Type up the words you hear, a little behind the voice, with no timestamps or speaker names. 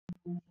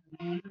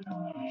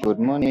Good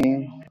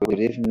morning, good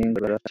evening,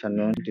 good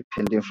afternoon,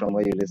 depending from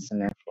where you're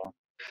listening from.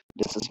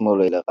 This is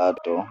Molo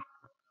Ilagato,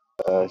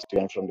 a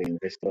student from the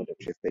University of the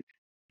Free State.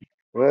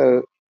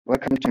 Well,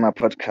 welcome to my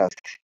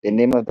podcast. The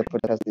name of the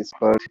podcast is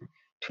called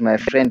 "To My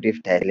Friend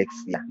with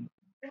Dyslexia."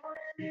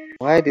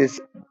 Why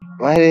this?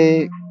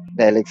 Why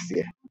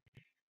dyslexia?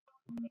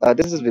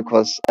 This is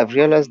because I've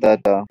realized that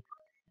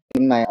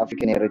in my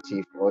African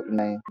narrative or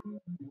in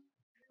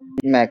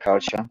my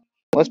culture,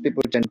 most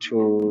people tend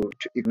to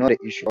ignore the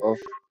issue of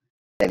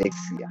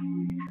dyslexia,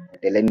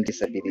 the learning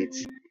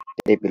disability.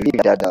 They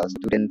believe that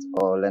students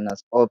or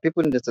learners or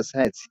people in the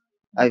society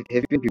have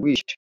been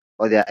bewitched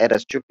or they are either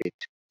stupid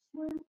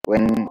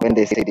when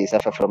they say they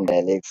suffer from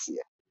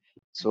dyslexia.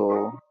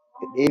 So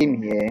the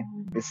aim here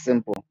is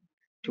simple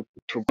to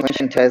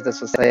conscientize the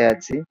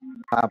society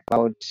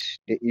about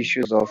the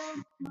issues of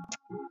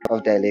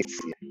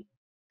dyslexia.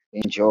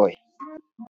 Enjoy.